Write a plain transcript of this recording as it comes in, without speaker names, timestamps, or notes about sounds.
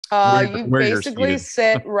You where you're basically seated.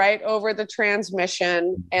 sit right over the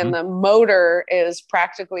transmission, and Mhm. the motor is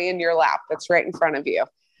practically in your lap. It's right in front of you.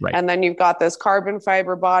 Right. And then you've got this carbon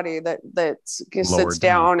fiber body that sits Lowered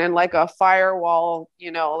down. down in like a firewall,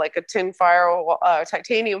 like a tin firewall,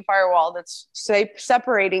 titanium firewall that's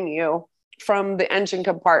separating you from the engine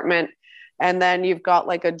compartment. And then you've got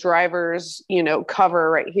like a driver's, cover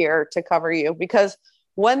right here to cover you, because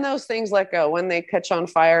when those things let go, when they catch on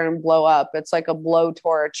fire and blow up, it's like a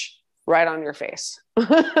blowtorch right on your face.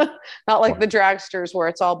 Not like the dragsters where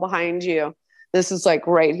it's all behind you. This is like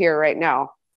right here, right now.